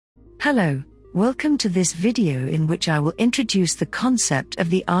Hello, welcome to this video in which I will introduce the concept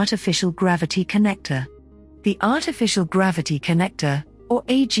of the Artificial Gravity Connector. The Artificial Gravity Connector, or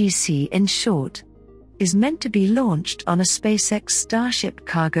AGC in short, is meant to be launched on a SpaceX Starship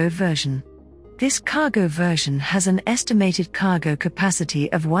cargo version. This cargo version has an estimated cargo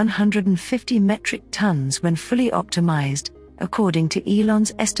capacity of 150 metric tons when fully optimized, according to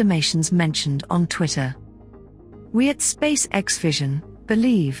Elon's estimations mentioned on Twitter. We at SpaceX Vision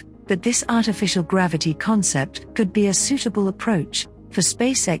believe that this artificial gravity concept could be a suitable approach for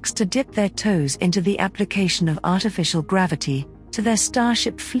SpaceX to dip their toes into the application of artificial gravity to their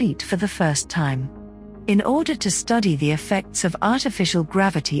Starship fleet for the first time. In order to study the effects of artificial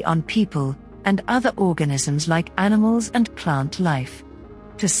gravity on people and other organisms like animals and plant life,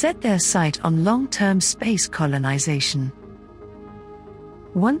 to set their sight on long-term space colonization.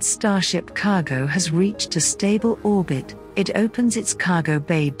 Once Starship cargo has reached a stable orbit, it opens its cargo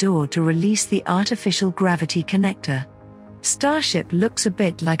bay door to release the artificial gravity connector. Starship looks a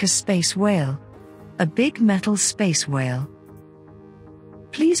bit like a space whale. A big metal space whale.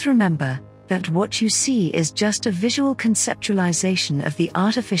 Please remember that what you see is just a visual conceptualization of the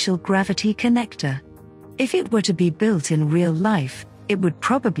artificial gravity connector. If it were to be built in real life, it would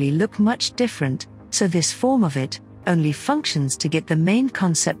probably look much different, so this form of it only functions to get the main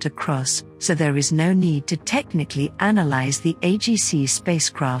concept across, so there is no need to technically analyze the AGC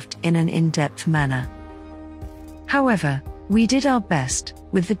spacecraft in an in-depth manner. However, we did our best,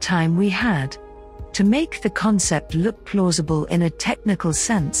 with the time we had, to make the concept look plausible in a technical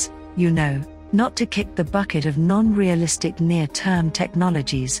sense, not to kick the bucket of non-realistic near-term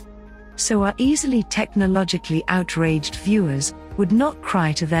technologies. So our easily technologically outraged viewers would not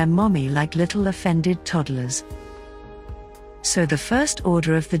cry to their mommy like little offended toddlers. So the first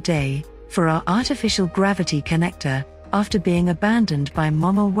order of the day, for our artificial gravity connector, after being abandoned by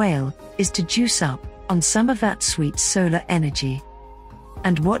Mama Whale, is to juice up on some of that sweet solar energy.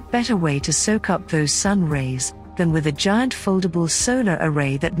 And what better way to soak up those sun rays than with a giant foldable solar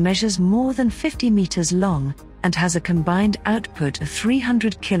array that measures more than 50 meters long and has a combined output of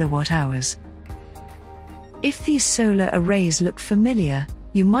 300 kilowatt hours. If these solar arrays look familiar,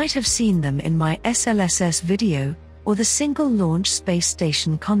 you might have seen them in my SLSS video, or the single launch space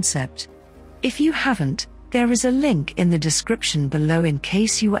station concept. If you haven't, there is a link in the description below in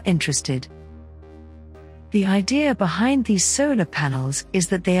case you are interested. The idea behind these solar panels is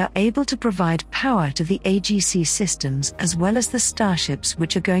that they are able to provide power to the AGC systems as well as the starships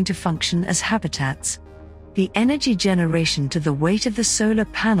which are going to function as habitats. The energy generation to the weight of the solar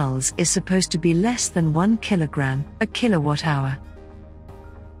panels is supposed to be less than 1 kilogram, a kilowatt hour.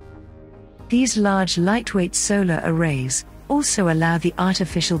 These large lightweight solar arrays also allow the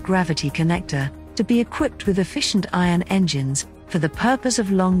artificial gravity connector to be equipped with efficient ion engines for the purpose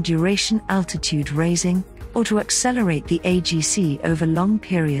of long-duration altitude raising or to accelerate the AGC over long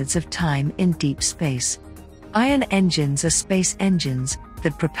periods of time in deep space. Ion engines are space engines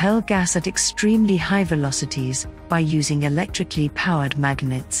that propel gas at extremely high velocities by using electrically powered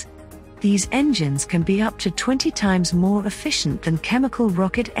magnets. These engines can be up to 20 times more efficient than chemical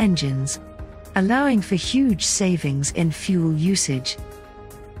rocket engines, allowing for huge savings in fuel usage.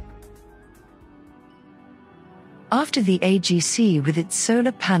 After the AGC with its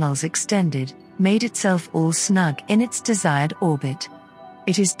solar panels extended, made itself all snug in its desired orbit,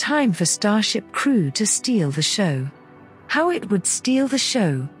 it is time for Starship crew to steal the show. How it would steal the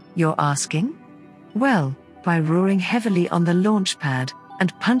show, you're asking? Well, by roaring heavily on the launch pad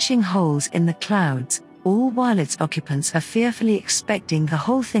and punching holes in the clouds, all while its occupants are fearfully expecting the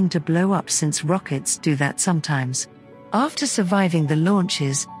whole thing to blow up since rockets do that sometimes. After surviving the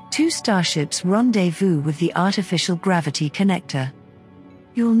launches, two starships rendezvous with the artificial gravity connector.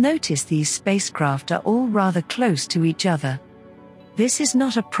 You'll notice these spacecraft are all rather close to each other. This is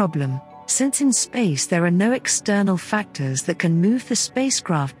not a problem, since in space there are no external factors that can move the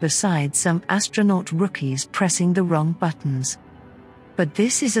spacecraft besides some astronaut rookies pressing the wrong buttons. But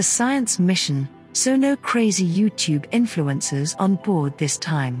this is a science mission, so no crazy YouTube influencers on board this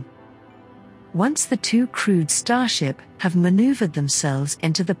time. Once the two crewed Starship have maneuvered themselves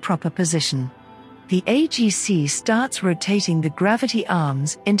into the proper position, the AGC starts rotating the gravity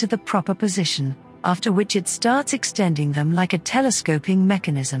arms into the proper position, after which it starts extending them like a telescoping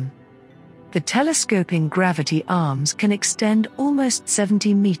mechanism. The telescoping gravity arms can extend almost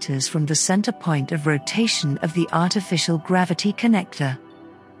 70 meters from the center point of rotation of the artificial gravity connector.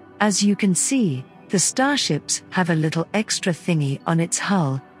 As you can see, the starships have a little extra thingy on its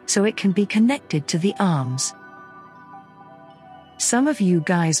hull, so it can be connected to the arms. Some of you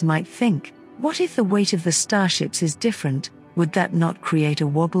guys might think, what if the weight of the starships is different, Would that not create a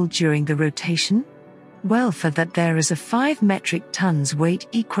wobble during the rotation? Well, for that there is a 5 metric tons weight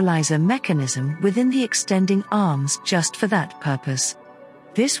equalizer mechanism within the extending arms just for that purpose.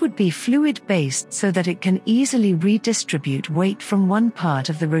 This would be fluid-based so that it can easily redistribute weight from one part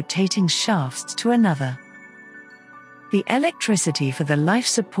of the rotating shafts to another. The electricity for the life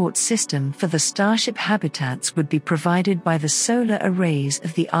support system for the Starship habitats would be provided by the solar arrays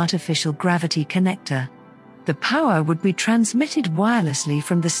of the artificial gravity connector. The power would be transmitted wirelessly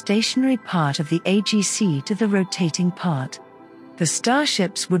from the stationary part of the AGC to the rotating part. The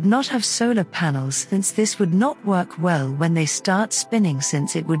Starships would not have solar panels since this would not work well when they start spinning,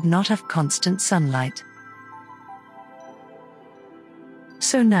 since it would not have constant sunlight.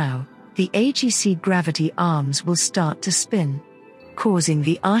 So now, the AGC gravity arms will start to spin, causing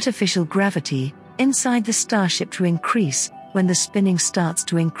the artificial gravity inside the Starship to increase when the spinning starts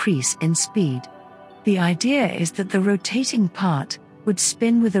to increase in speed. The idea is that the rotating part would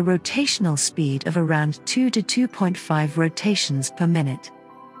spin with a rotational speed of around 2 to 2.5 rotations per minute.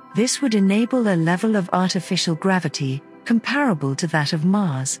 This would enable a level of artificial gravity comparable to that of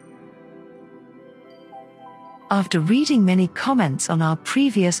Mars. After reading many comments on our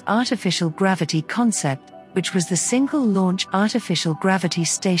previous artificial gravity concept, which was the Single Launch Artificial Gravity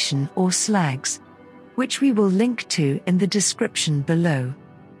Station or SLAGS, which we will link to in the description below,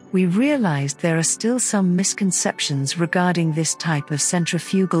 we realized there are still some misconceptions regarding this type of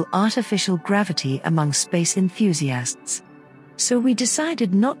centrifugal artificial gravity among space enthusiasts. So we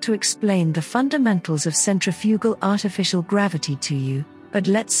decided not to explain the fundamentals of centrifugal artificial gravity to you, but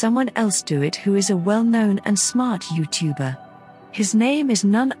let someone else do it who is a well-known and smart YouTuber. His name is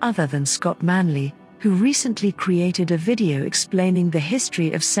none other than Scott Manley, who recently created a video explaining the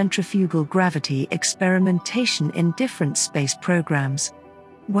history of centrifugal gravity experimentation in different space programs.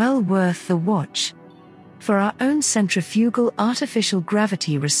 Well worth the watch. For our own centrifugal artificial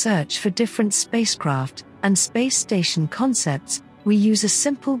gravity research for different spacecraft and space station concepts, we use a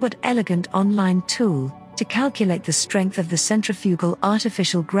simple but elegant online tool to calculate the strength of the centrifugal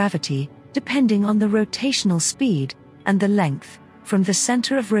artificial gravity, depending on the rotational speed and the length, from the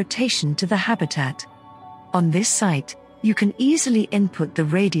center of rotation to the habitat. On this site, you can easily input the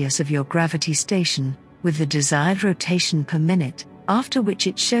radius of your gravity station, with the desired rotation per minute, after which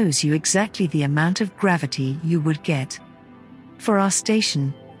it shows you exactly the amount of gravity you would get. For our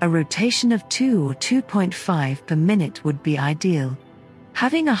station, a rotation of 2 or 2.5 per minute would be ideal.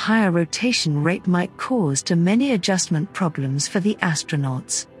 Having a higher rotation rate might cause too many adjustment problems for the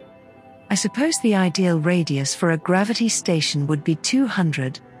astronauts. I suppose the ideal radius for a gravity station would be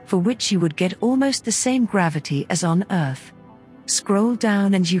 200, for which you would get almost the same gravity as on Earth. Scroll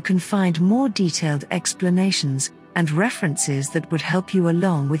down and you can find more detailed explanations and references that would help you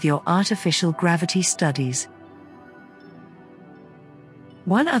along with your artificial gravity studies.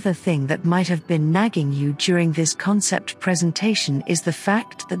 One other thing that might have been nagging you during this concept presentation is the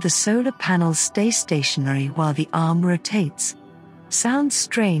fact that the solar panels stay stationary while the arm rotates. Sounds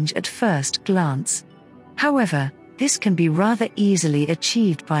strange at first glance. However, this can be rather easily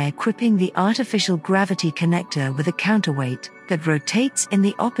achieved by equipping the artificial gravity connector with a counterweight that rotates in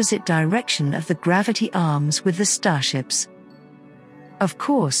the opposite direction of the gravity arms with the Starships. Of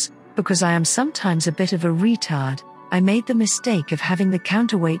course, because I am sometimes a bit of a retard, I made the mistake of having the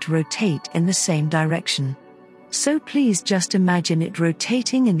counterweight rotate in the same direction. So please just imagine it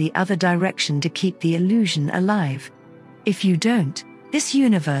rotating in the other direction to keep the illusion alive. If you don't, this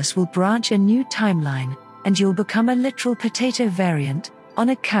universe will branch a new timeline, and you'll become a literal potato variant, on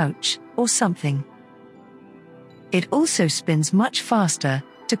a couch, or something. It also spins much faster,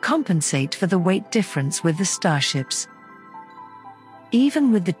 to compensate for the weight difference with the Starships.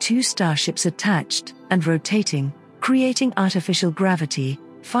 Even with the two Starships attached, and rotating, creating artificial gravity,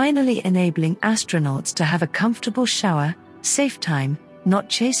 finally enabling astronauts to have a comfortable shower, safe time, not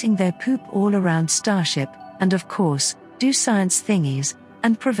chasing their poop all around Starship, and of course, do science thingies,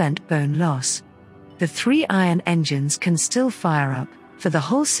 and prevent bone loss. The 3 ion engines can still fire up, for the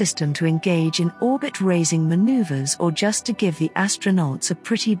whole system to engage in orbit-raising maneuvers or just to give the astronauts a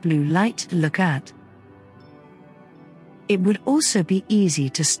pretty blue light to look at. It would also be easy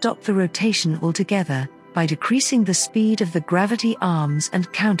to stop the rotation altogether, by decreasing the speed of the gravity arms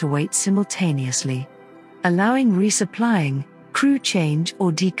and counterweight simultaneously, allowing resupplying, crew change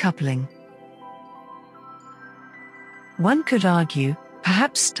or decoupling. One could argue,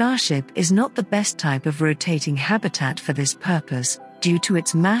 perhaps Starship is not the best type of rotating habitat for this purpose, due to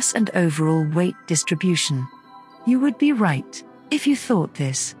its mass and overall weight distribution. You would be right, if you thought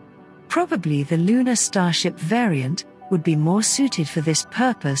this. Probably the Lunar Starship variant, would be more suited for this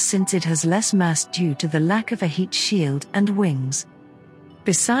purpose since it has less mass due to the lack of a heat shield and wings.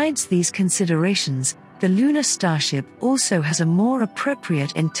 Besides these considerations, the Lunar Starship also has a more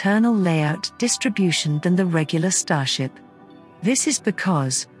appropriate internal layout distribution than the regular Starship. This is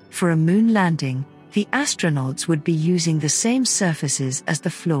because, for a moon landing, the astronauts would be using the same surfaces as the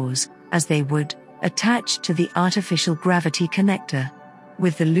floors, as they would, attached to the artificial gravity connector.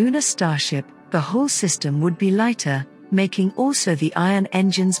 With the Lunar Starship, the whole system would be lighter, making also the ion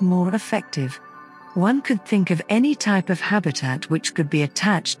engines more effective. One could think of any type of habitat which could be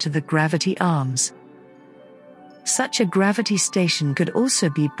attached to the gravity arms. Such a gravity station could also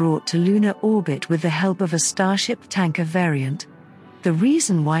be brought to lunar orbit with the help of a Starship tanker variant. The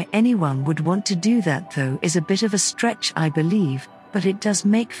reason why anyone would want to do that though is a bit of a stretch, I believe, but it does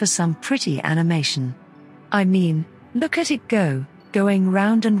make for some pretty animation. I mean, look at it go, going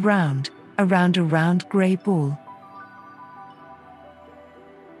round and round, around a round grey ball.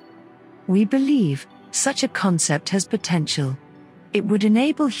 We believe such a concept has potential. It would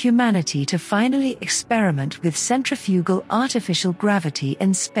enable humanity to finally experiment with centrifugal artificial gravity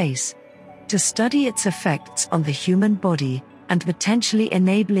in space, to study its effects on the human body, and potentially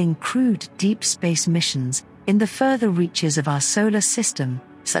enabling crewed deep space missions in the further reaches of our solar system,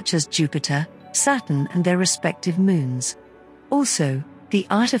 such as Jupiter, Saturn and their respective moons. Also, the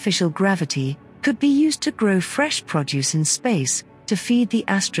artificial gravity could be used to grow fresh produce in space, to feed the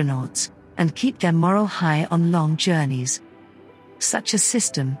astronauts, and keep their morale high on long journeys. Such a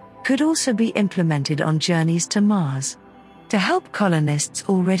system could also be implemented on journeys to Mars, to help colonists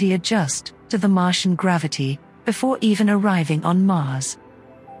already adjust to the Martian gravity before even arriving on Mars.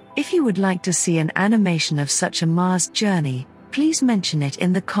 If you would like to see an animation of such a Mars journey, please mention it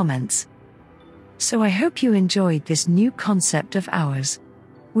in the comments. So I hope you enjoyed this new concept of ours.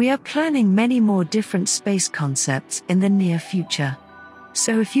 We are planning many more different space concepts in the near future.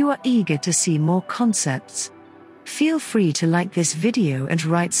 So if you are eager to see more concepts, feel free to like this video and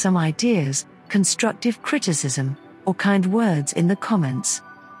write some ideas, constructive criticism, or kind words in the comments.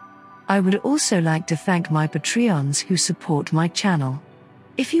 I would also like to thank my Patreons who support my channel.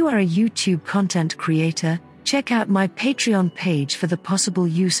 If you are a YouTube content creator, check out my Patreon page for the possible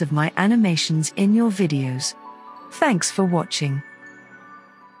use of my animations in your videos. Thanks for watching.